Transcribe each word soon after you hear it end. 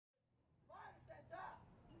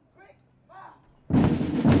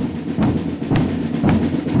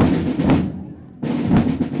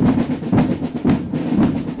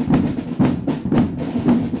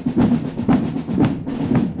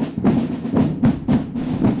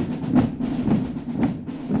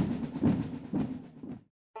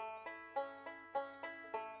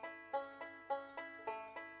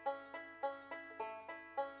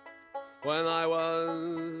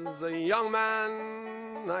young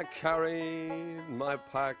man, I carried my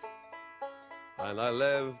pack, and I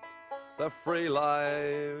lived the free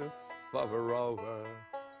life of a rover.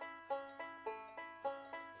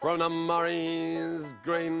 From the Murray's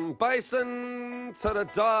green basin to the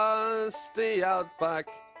dusty outback,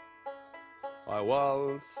 I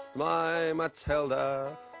waltzed my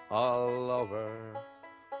Matilda all over.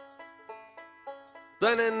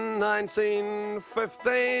 Then in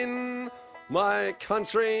 1915, my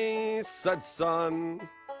country said, son,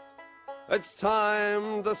 it's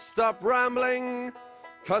time to stop rambling,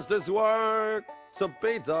 'cause there's work to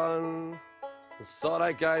be done. So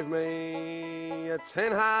they gave me a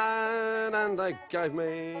tin hat and they gave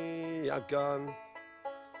me a gun,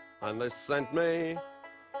 and they sent me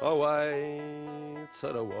away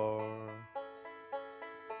to the war.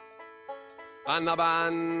 And the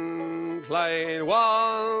band played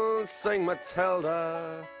Waltzing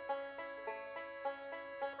Matilda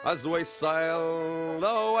as we sailed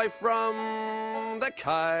away from the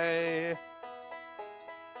quay.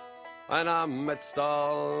 And amidst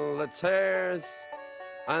all the tears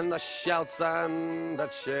and the shouts and the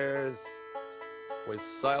cheers, we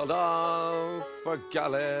sailed off for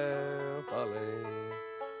Gallipoli.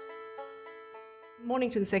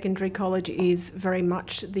 Mornington Secondary College is very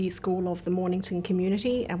much the school of the Mornington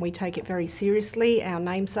community, and we take it very seriously, our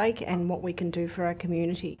namesake, and what we can do for our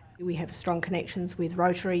community. We have strong connections with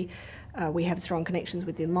Rotary, we have strong connections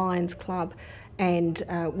with the Lions Club, and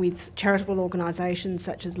with charitable organisations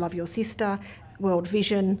such as Love Your Sister, World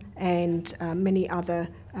Vision, and many other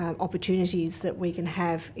opportunities that we can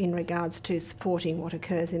have in regards to supporting what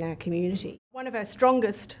occurs in our community. One of our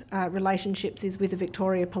strongest relationships is with the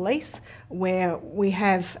Victoria Police, where we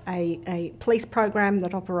have a police program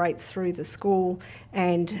that operates through the school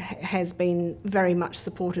and has been very much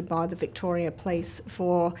supported by the Victoria Police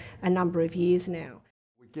for a number of years now.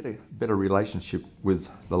 We get a better relationship with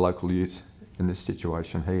the local youth in this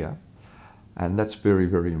situation here, and that's very,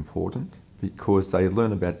 very important, because they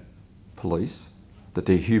learn about police, that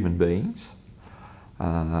they're human beings,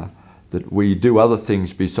 that we do other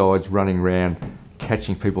things besides running around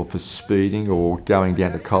catching people for speeding or going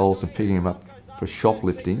down to Coles and picking them up for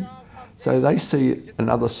shoplifting. So they see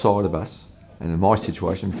another side of us, and in my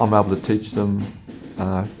situation I'm able to teach them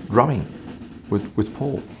drumming with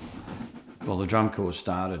Paul. Well, the drum course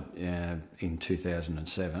started in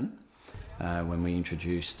 2007 when we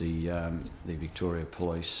introduced the Victoria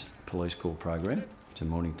Police Corps program to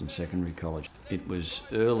Mornington Secondary College. It was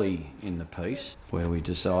early in the piece where we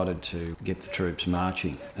decided to get the troops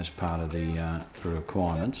marching as part of the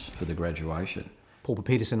requirements for the graduation. Paul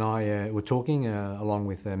Peters and I were talking along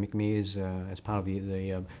with Mick Mears as part of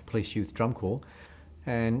the Police Youth Drum Corps,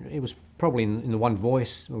 and it was probably in the one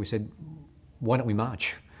voice where we said, why don't we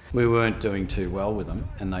march? We weren't doing too well with them,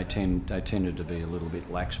 and they tended to be a little bit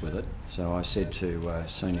lax with it. So I said to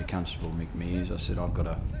Senior Constable Mick Mears, I said, I've got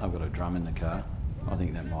a drum in the car. I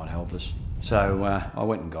think that might help us. So I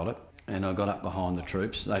went and got it, and I got up behind the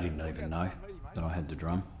troops. They didn't even know that I had the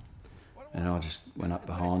drum, and I just went up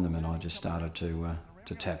behind them and I just started to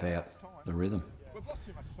tap out the rhythm,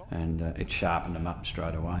 and it sharpened them up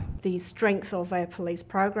straight away. The strength of our police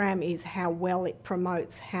program is how well it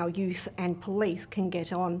promotes how youth and police can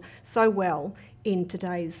get on so well in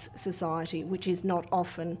today's society, which is not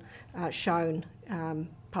often shown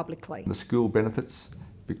publicly. The school benefits,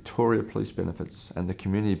 Victoria Police benefits, and the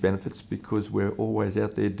community benefits, because we're always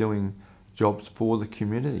out there doing jobs for the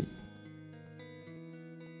community.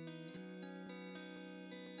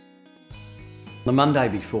 The Monday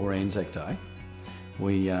before Anzac Day,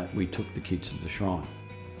 we took the kids to the shrine,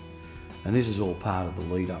 and this is all part of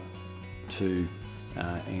the lead up to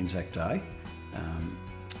Anzac Day,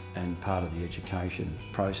 and part of the education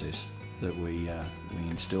process that we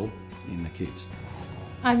instill in the kids.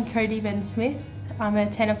 I'm Cody Ben Smith. I'm a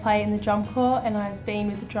tenor player in the drum corps, and I've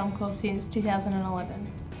been with the drum corps since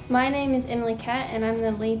 2011. My name is Emily Catt, and I'm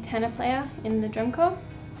the lead tenor player in the drum corps.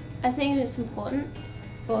 I think it's important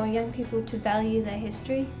for young people to value their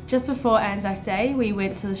history. Just before Anzac Day, we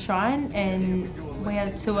went to the shrine and we had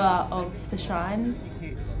a tour of the shrine.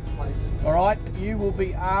 All right, you will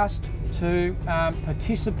be asked to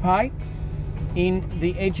participate in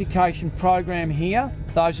the education program here,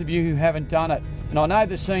 those of you who haven't done it. And I know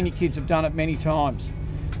the senior kids have done it many times,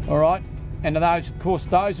 all right? And those, of course,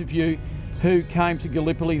 those of you who came to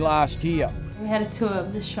Gallipoli last year. We had a tour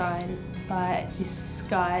of the shrine by this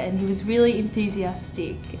guy, and he was really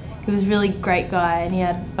enthusiastic. He was a really great guy, and he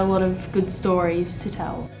had a lot of good stories to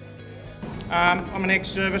tell. I'm an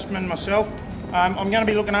ex-serviceman myself. I'm going to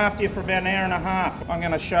be looking after you for about an hour and a half. I'm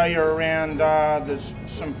going to show you around there's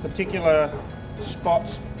some particular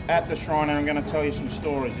spots at the shrine and I'm going to tell you some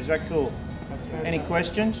stories. Is that cool? Any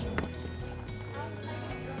questions?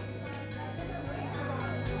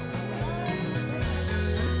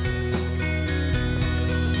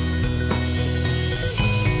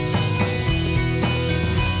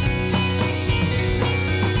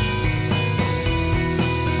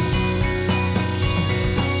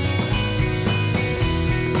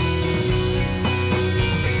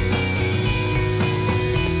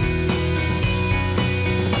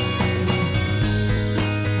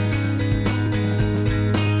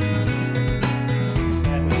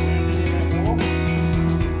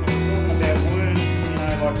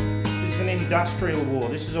 Industrial war.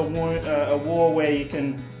 This is a war where you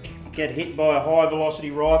can get hit by a high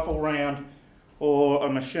velocity rifle round or a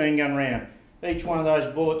machine gun round. Each one of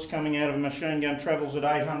those bullets coming out of a machine gun travels at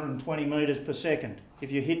 820 metres per second.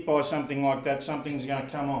 If you're hit by something like that, something's going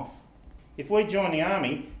to come off. If we join the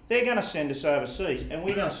army, they're going to send us overseas and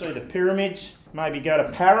we're going to see the pyramids, maybe go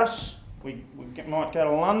to Paris, we might go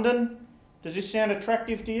to London. Does this sound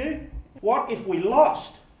attractive to you? What if we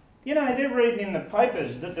lost? You know, they're reading in the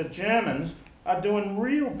papers that the Germans are doing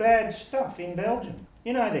real bad stuff in Belgium.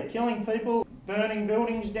 You know, they're killing people, burning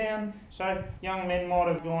buildings down, so young men might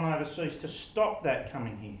have gone overseas to stop that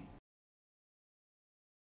coming here.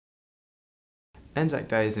 Anzac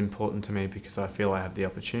Day is important to me because I feel I have the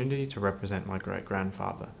opportunity to represent my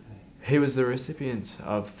great-grandfather. He was the recipient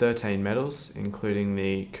of 13 medals, including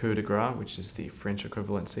the Coup de Grace, which is the French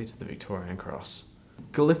equivalency to the Victorian Cross.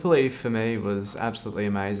 Gallipoli for me was absolutely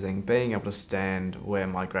amazing. Being able to stand where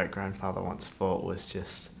my great-grandfather once fought was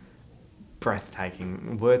just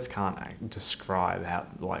breathtaking. Words can't describe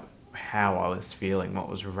how I was feeling, what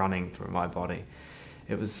was running through my body.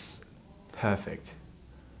 It was perfect.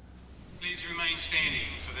 Please remain standing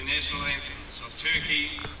for the national anthems of Turkey,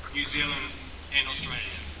 New Zealand and Australia.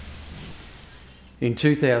 In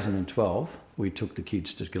 2012, we took the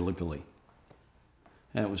kids to Gallipoli.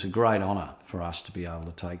 And it was a great honour for us to be able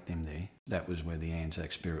to take them there. That was where the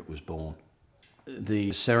Anzac spirit was born.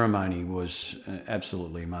 The ceremony was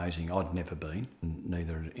absolutely amazing. I'd never been,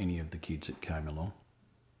 neither had any of the kids that came along.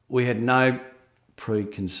 We had no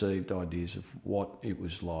preconceived ideas of what it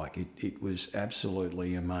was like. It was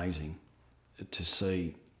absolutely amazing to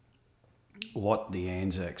see what the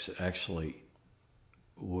Anzacs actually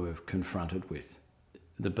were confronted with.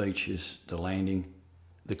 The beaches, the landing,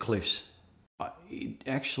 the cliffs. It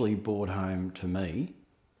actually brought home to me,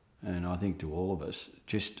 and I think to all of us,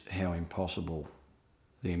 just how impossible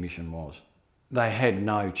their mission was. They had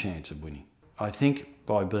no chance of winning. I think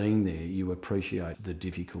by being there, you appreciate the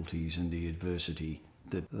difficulties and the adversity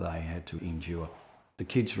that they had to endure. The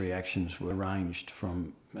kids' reactions were ranged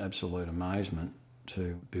from absolute amazement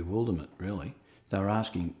to bewilderment, really. They were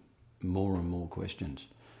asking more and more questions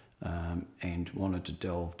and wanted to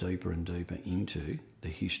delve deeper and deeper into the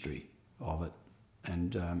history of it,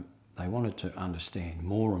 and they wanted to understand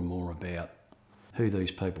more and more about who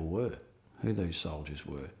these people were, who these soldiers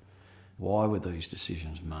were, why were these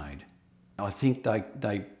decisions made. I think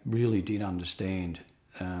they really did understand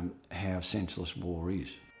how senseless war is.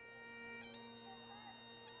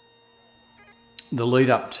 The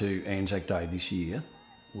lead up to Anzac Day this year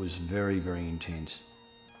was very, very intense.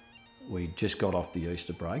 We just got off the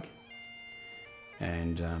Easter break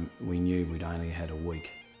and we knew we'd only had a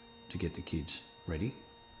week to get the kids ready.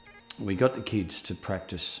 We got the kids to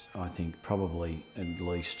practice, I think, probably at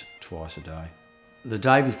least twice a day. The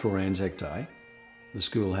day before Anzac Day, the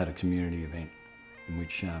school had a community event in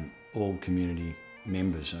which all community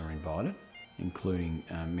members are invited, including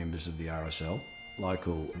members of the RSL,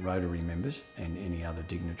 local Rotary members and any other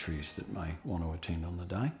dignitaries that may want to attend on the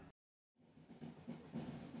day.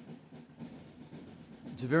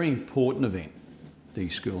 It's a very important event, the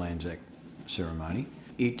school Anzac ceremony.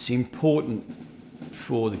 It's important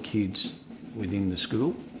for the kids within the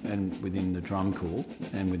school and within the drum corps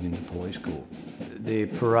and within the police corps. They're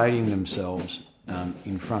parading themselves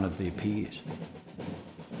in front of their peers.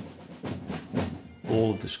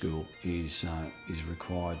 All of the school is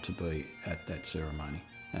required to be at that ceremony.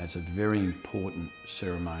 And it's a very important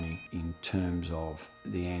ceremony in terms of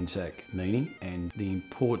the Anzac meaning and the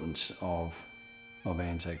importance of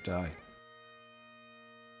Anzac Day.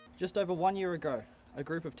 Just over 1 year ago, a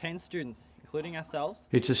group of 10 students, including ourselves...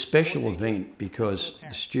 It's a special event because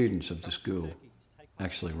the students of the school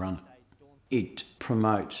actually run it. It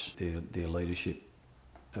promotes their leadership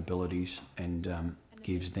abilities and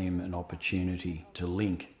gives them an opportunity to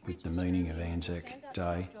link with the meaning of Anzac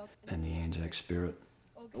Day and the Anzac spirit.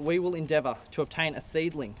 We will endeavour to obtain a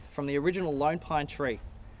seedling from the original lone pine tree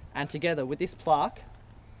and together with this plaque,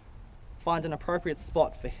 find an appropriate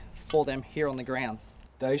spot for them here on the grounds.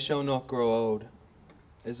 They shall not grow old,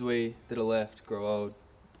 as we that are left grow old.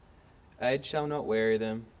 Age shall not weary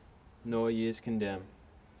them, nor years condemn.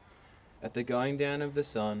 At the going down of the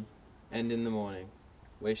sun, and in the morning,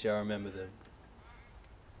 we shall remember them,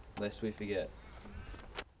 lest we forget.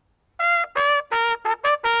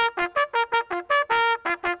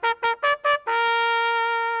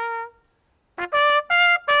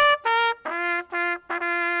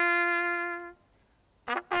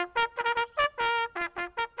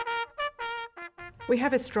 We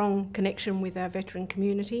have a strong connection with our veteran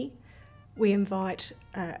community. We invite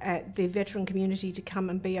the veteran community to come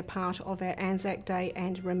and be a part of our Anzac Day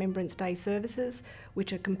and Remembrance Day services,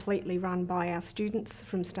 which are completely run by our students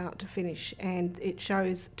from start to finish. And it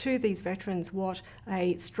shows to these veterans what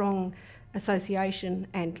a strong association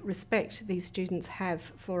and respect these students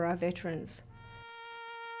have for our veterans.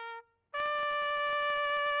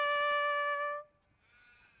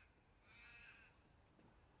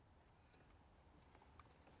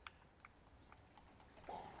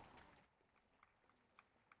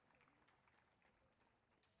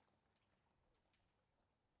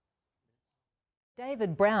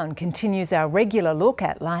 David Brown continues our regular look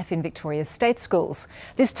at life in Victoria's state schools.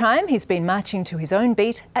 This time he's been marching to his own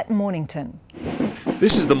beat at Mornington.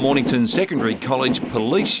 This is the Mornington Secondary College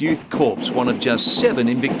Police Youth Corps, one of just 7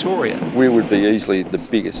 in Victoria. We would be easily the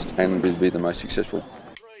biggest and we'd be the most successful.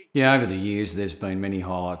 Yeah, over the years there's been many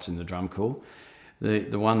highlights in the drum corps.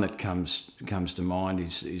 The one that comes to mind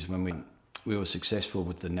is when we were successful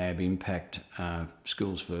with the NAB Impact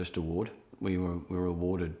Schools First Award. We were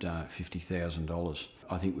awarded $50,000.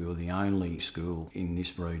 I think we were the only school in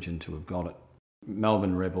this region to have got it.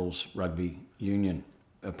 Melbourne Rebels Rugby Union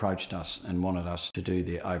approached us and wanted us to do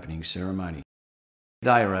their opening ceremony.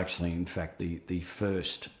 They are actually, in fact, the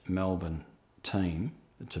first Melbourne team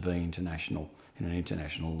to be international in an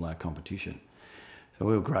international competition. So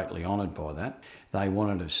we were greatly honoured by that. They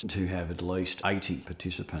wanted us to have at least 80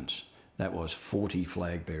 participants. That was 40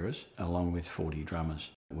 flag bearers along with 40 drummers.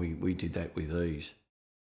 We did that with ease.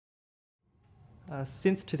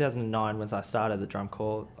 Since 2009, when I started the drum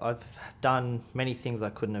corps, I've done many things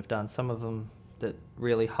I couldn't have done. Some of them that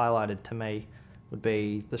really highlighted to me would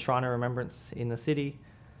be the Shrine of Remembrance in the city,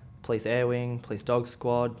 Police Air Wing, Police Dog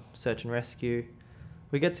Squad, Search and Rescue.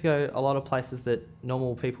 We get to go a lot of places that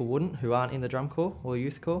normal people wouldn't, who aren't in the drum corps or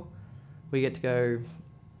youth corps. We get to go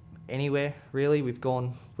anywhere, really. We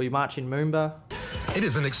march in Moomba. It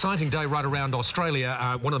is an exciting day right around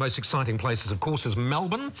Australia. One of the most exciting places, of course, is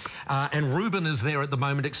Melbourne. And Ruben is there at the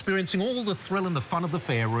moment, experiencing all the thrill and the fun of the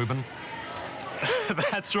fair, Ruben.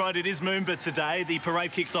 That's right, it is Moomba today. The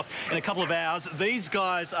parade kicks off in a couple of hours. These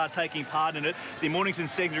guys are taking part in it, the Mornington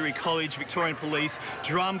Secondary College Victorian Police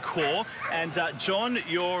Drum Corps. And John,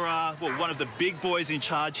 you're one of the big boys in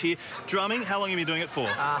charge here. Drumming, how long have you been doing it for?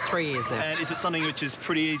 3 years now. And is it something which is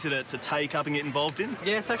pretty easy to take up and get involved in?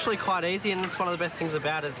 Yeah, it's actually quite easy, and it's one of the best things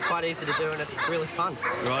about it. It's quite easy to do and it's really fun.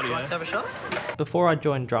 Right, Would you like to have a shot? Before I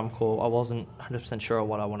joined drum corps, I wasn't 100% sure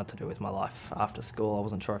what I wanted to do with my life after school. I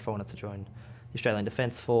wasn't sure if I wanted to join the Australian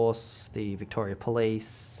Defence Force, the Victoria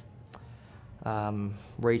Police,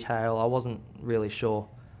 retail. I wasn't really sure.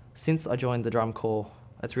 Since I joined the drum corps,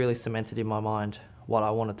 it's really cemented in my mind what I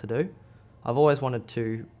wanted to do. I've always wanted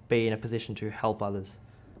to be in a position to help others,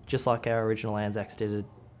 just like our original Anzacs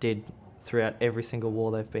did throughout every single war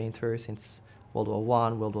they've been through since World War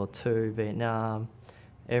I, World War II, Vietnam,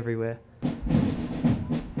 everywhere.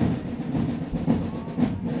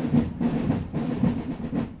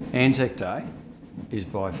 Anzac Day is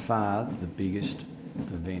by far the biggest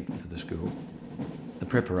event for the school. The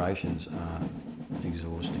preparations are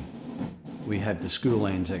exhausting. We have the school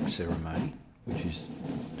Anzac ceremony, which is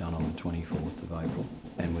done on the 24th of April,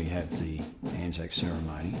 and we have the Anzac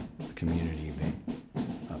ceremony, the community event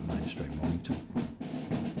up Main Street, Mornington.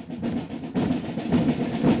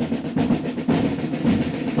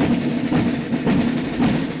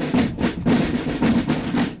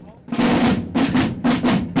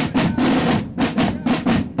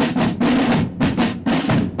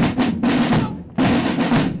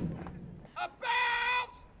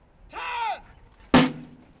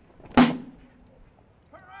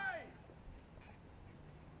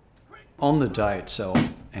 On the day itself,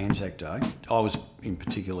 Anzac Day, I was in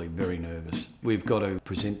particularly very nervous. We've got to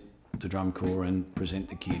present the drum corps and present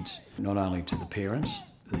the kids, not only to the parents,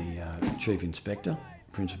 the Chief Inspector,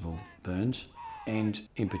 Principal Burns, and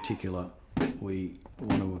in particular, we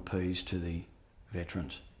want to appease to the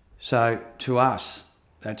veterans. So to us,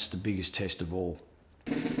 that's the biggest test of all.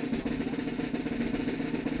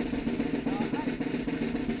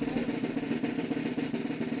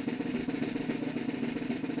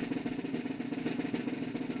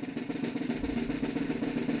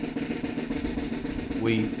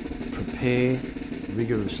 We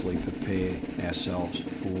rigorously prepare ourselves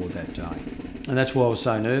for that day. And that's why I was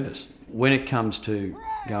so nervous. When it comes to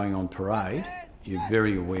going on parade, you're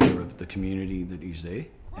very aware of the community that is there,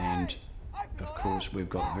 and of course we've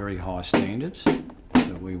got very high standards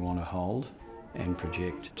that we want to hold and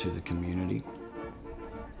project to the community.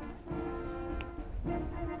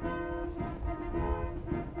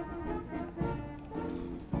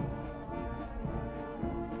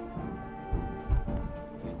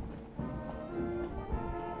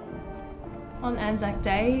 On Anzac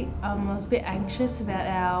Day, I was a bit anxious about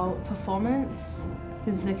our performance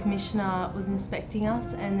because the Commissioner was inspecting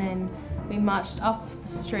us, and then we marched up the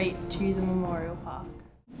street to the Memorial Park.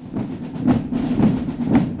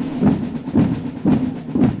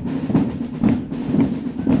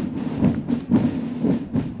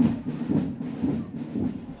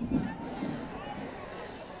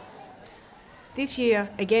 This year,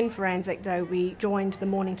 again for Anzac Day, we joined the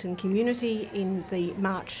Mornington community in the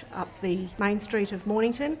march up the main street of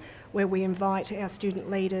Mornington, where we invite our student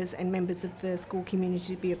leaders and members of the school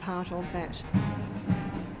community to be a part of that.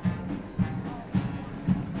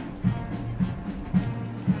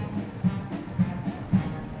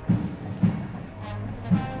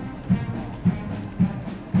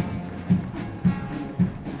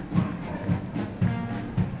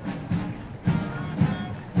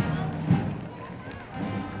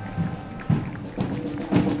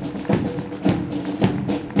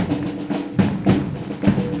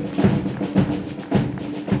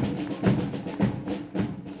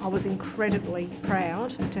 I was incredibly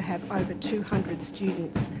proud to have over 200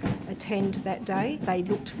 students attend that day. They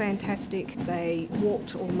looked fantastic. They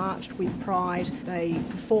walked or marched with pride. They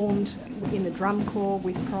performed in the drum corps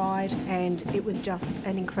with pride, and it was just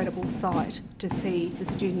an incredible sight to see the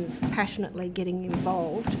students passionately getting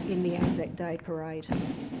involved in the Anzac Day parade.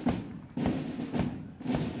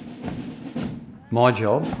 My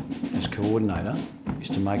job as coordinator is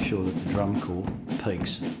to make sure that the drum corps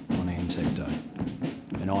peaks on Anzac Day.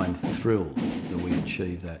 And I am thrilled that we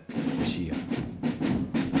achieved that this year.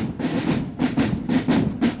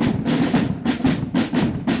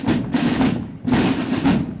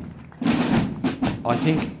 I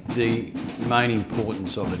think the main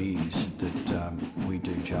importance of it is that we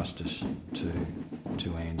do justice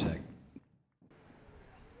to Anzac.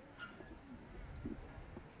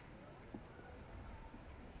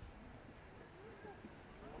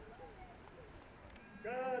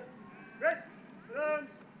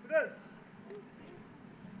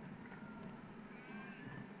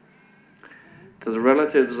 To the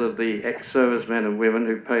relatives of the ex-servicemen and women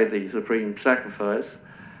who paid the supreme sacrifice,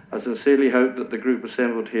 I sincerely hope that the group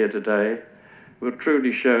assembled here today will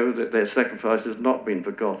truly show that their sacrifice has not been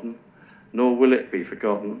forgotten, nor will it be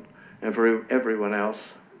forgotten, and for everyone else,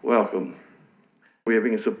 welcome. We are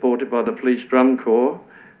being supported by the Police Drum Corps,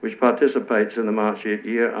 which participates in the march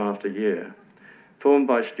year after year. Formed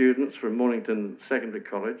by students from Mornington Secondary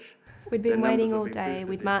College. We'd been waiting all day,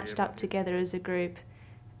 we'd marched up together as a group,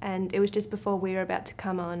 and it was just before we were about to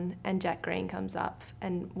come on and Jack Green comes up,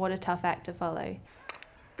 and what a tough act to follow.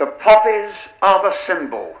 The poppies are the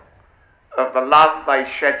symbol of the love they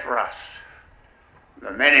shed for us, the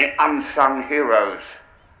many unsung heroes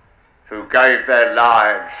who gave their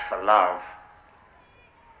lives for love.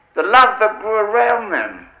 The love that grew around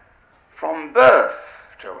them from birth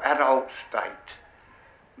to adult state.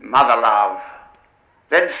 Mother love,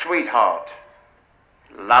 then sweetheart,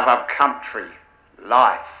 love of country,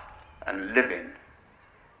 life and living.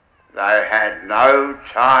 They had no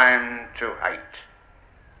time to hate.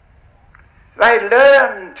 They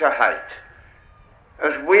learned to hate,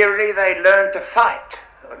 as wearily they learned to fight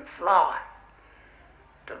and fly,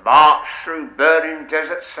 to march through burning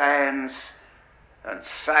desert sands and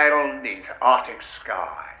sail neath Arctic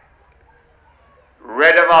sky.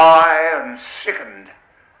 Red of eye and sickened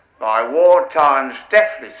by wartime's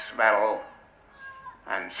deathly smell,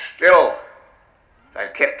 and still they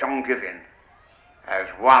kept on giving as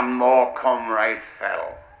one more comrade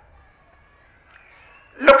fell.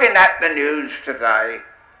 Looking at the news today,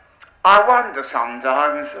 I wonder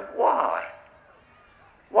sometimes why.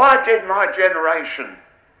 Why did my generation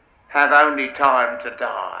have only time to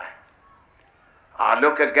die? I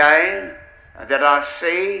look again, and then I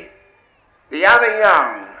see the other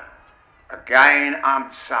young, again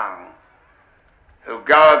unsung, who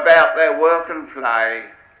go about their work and play,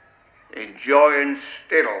 enjoying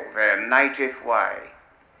still their native way.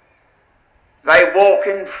 They walk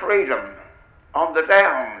in freedom on the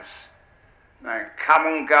downs, they come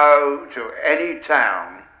and go to any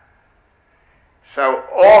town. So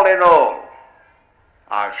all in all,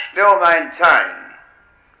 I still maintain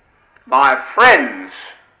My friends,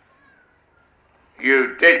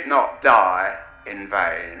 you did not die in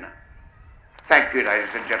vain. Thank you, ladies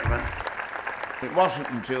and gentlemen. It wasn't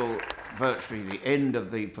until virtually the end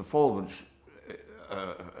of the performance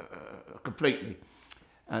completely,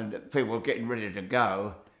 and people were getting ready to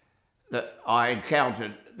go, that I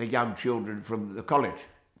encountered the young children from the college.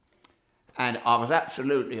 And I was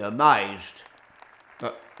absolutely amazed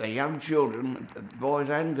that the young children, boys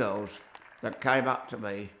and girls, that came up to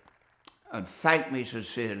me and thanked me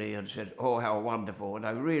sincerely and said, oh, how wonderful. And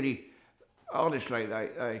they really, honestly,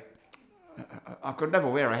 I could never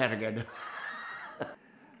wear a hat again.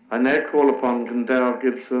 I now call upon Gandale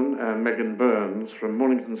Gibson and Megan Burns from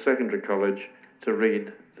Mornington Secondary College to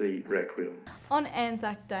read the Requiem. On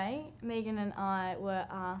Anzac Day, Megan and I were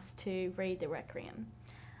asked to read the Requiem.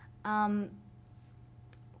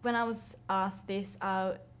 When I was asked this,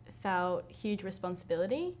 I felt huge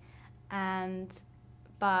responsibility,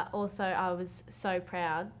 but also I was so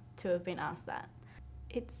proud to have been asked that.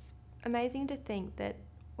 It's amazing to think that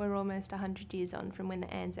we're almost 100 years on from when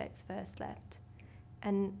the Anzacs first left.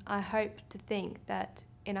 And I hope to think that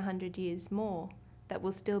in 100 years more, that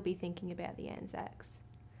we'll still be thinking about the Anzacs.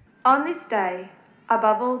 On this day,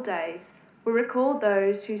 above all days, we recall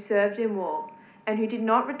those who served in war and who did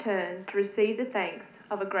not return to receive the thanks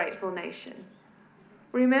of a grateful nation.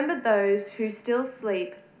 Remember those who still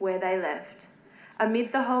sleep where they left,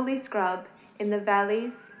 amid the holy scrub, in the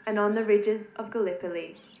valleys and on the ridges of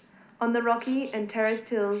Gallipoli, on the rocky and terraced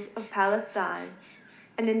hills of Palestine,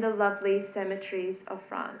 and in the lovely cemeteries of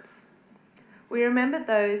France. We remember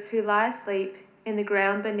those who lie asleep in the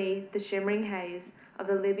ground beneath the shimmering haze of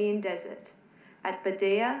the Libyan desert, at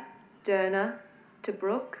Badia, Derna,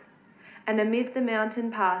 Tobruk, and amid the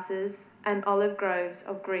mountain passes and olive groves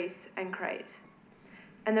of Greece and Crete,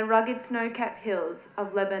 and the rugged snow-capped hills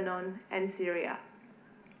of Lebanon and Syria.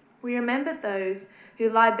 We remember those who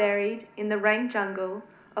lie buried in the rank jungle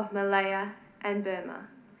of Malaya and Burma,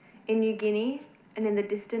 in New Guinea and in the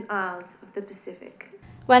distant isles of the Pacific.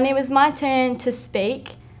 When it was my turn to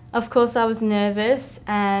speak, of course I was nervous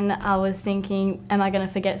and I was thinking, am I going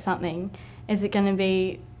to forget something? Is it going to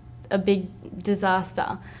be a big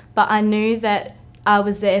disaster? But I knew that I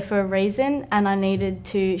was there for a reason and I needed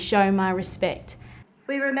to show my respect.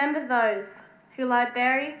 We remember those who lie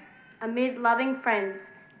buried amid loving friends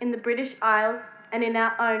in the British Isles and in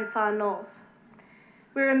our own far north.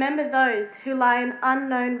 We remember those who lie in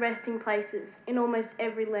unknown resting places in almost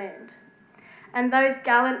every land, and those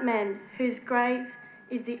gallant men whose grave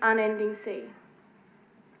is the unending sea.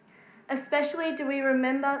 Especially do we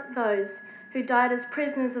remember those who died as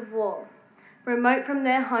prisoners of war, remote from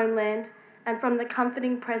their homeland and from the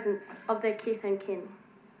comforting presence of their kith and kin.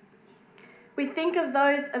 We think of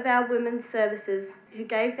those of our women's services who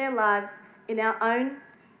gave their lives in our own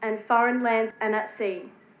and foreign lands and at sea,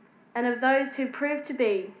 and of those who proved to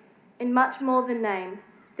be, in much more than name,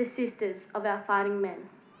 the sisters of our fighting men.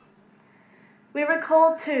 We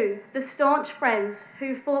recall too the staunch friends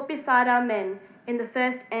who fought beside our men in the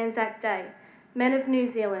first Anzac Day, men of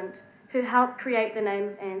New Zealand who helped create the name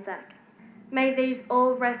of Anzac. May these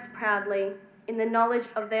all rest proudly in the knowledge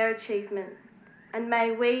of their achievement, and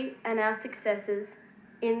may we and our successors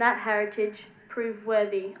in that heritage prove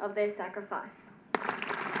worthy of their sacrifice.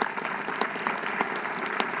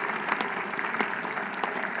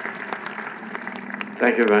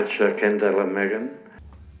 Thank you very much, Kendall and Megan.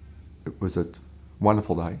 It was a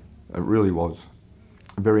wonderful day. It really was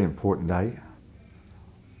a very important day.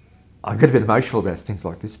 I get a bit emotional about things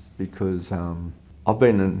like this because I've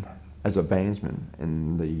been as a bandsman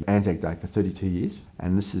in the Anzac Day for 32 years,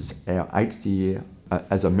 and this is our 8th year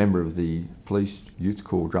as a member of the Police Youth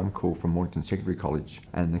Corps Drum Corps from Mornington Secondary College,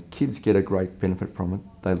 and the kids get a great benefit from it.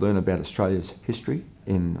 They learn about Australia's history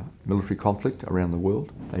in military conflict around the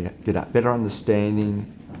world. They get a better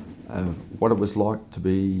understanding of what it was like to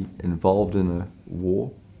be involved in a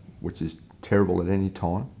war, which is terrible at any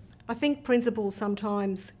time. I think principals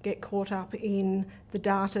sometimes get caught up in the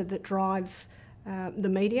data that drives the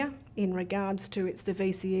media in regards to it's the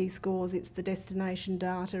VCE scores, it's the destination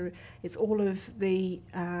data, it's all of the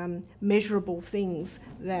measurable things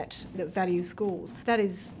that value schools. That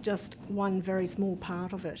is just one very small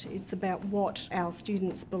part of it. It's about what our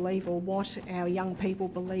students believe or what our young people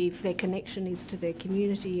believe their connection is to their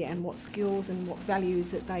community and what skills and what values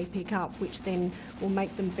that they pick up, which then will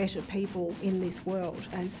make them better people in this world.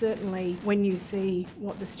 And certainly when you see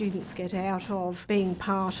what the students get out of being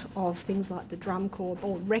part of things like the drum corps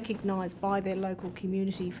or recognised by their local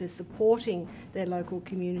community for supporting their local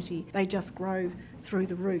community, they just grow through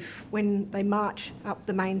the roof. When they march up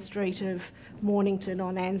the main street of Mornington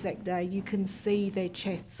on Anzac Day, you can see their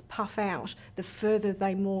chests puff out the further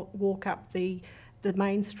they walk up the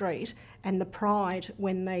main street, and the pride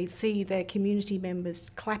when they see their community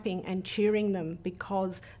members clapping and cheering them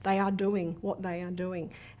because they are doing what they are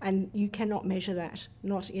doing. And you cannot measure that,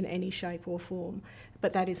 not in any shape or form,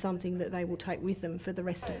 but that is something that they will take with them for the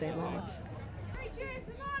rest of their lives.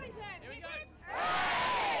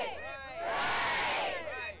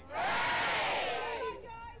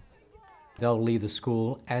 They'll leave the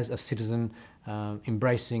school as a citizen,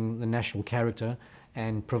 embracing the national character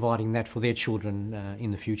and providing that for their children in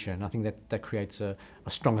the future. And I think that creates a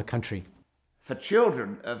stronger country. For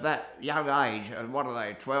children of that young age, and what are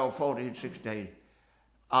they, 12, 14, 16,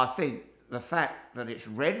 I think the fact that it's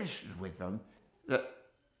registered with them, that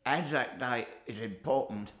Anzac Day is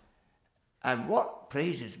important, and what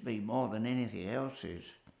pleases me more than anything else is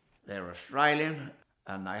they're Australian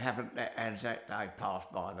and they haven't let Anzac Day pass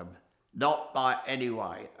by them. Not by any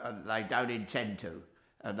way, and they don't intend to.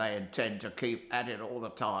 And they intend to keep at it all the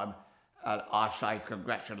time. And I say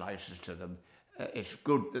congratulations to them. It's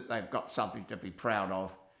good that they've got something to be proud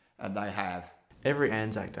of, and they have. Every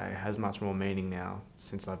Anzac Day has much more meaning now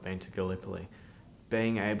since I've been to Gallipoli.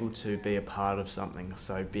 Being able to be a part of something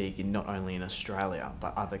so big, not only in Australia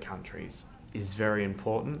but other countries, is very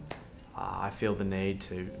important. I feel the need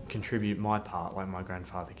to contribute my part, like my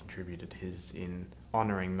grandfather contributed his, in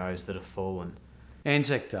honouring those that have fallen.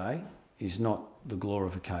 Anzac Day is not the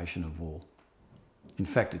glorification of war. In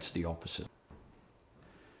fact, it's the opposite.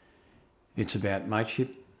 It's about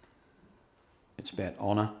mateship, it's about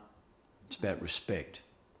honour, it's about respect,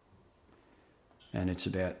 and it's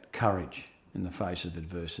about courage in the face of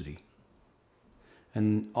adversity.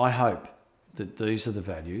 And I hope that these are the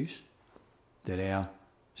values that our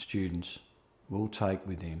students will take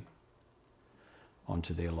with them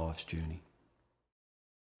onto their life's journey.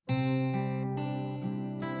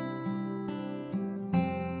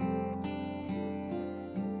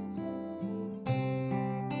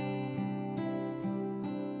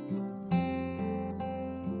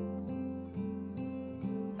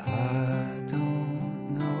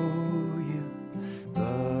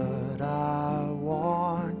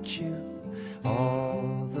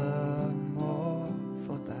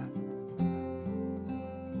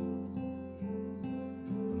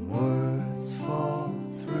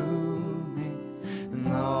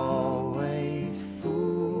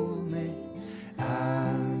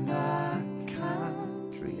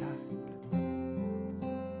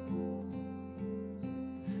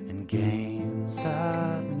 Games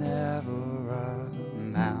that never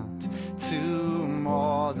amount to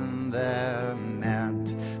more than they're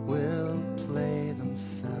meant will play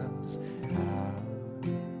themselves out.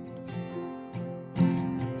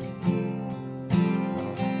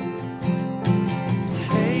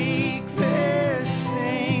 Take this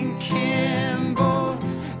sinking boat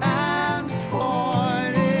and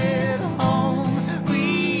point it home.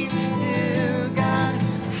 We've still got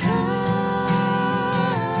time.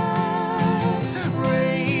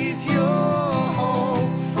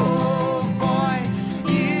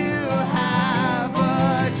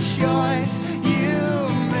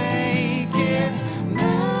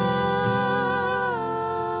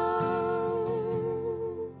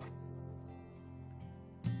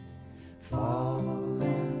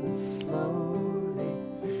 Falling slowly,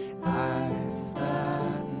 eyes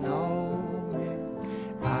that know me,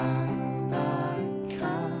 and I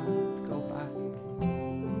can't go back.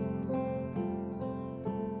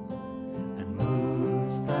 And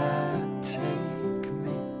moves that take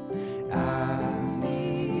me and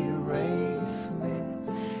erase me,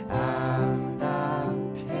 and I'm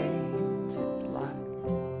painted black.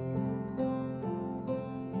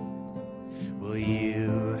 Will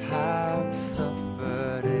you have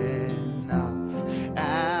suffered enough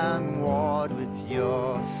and warred with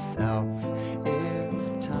yourself?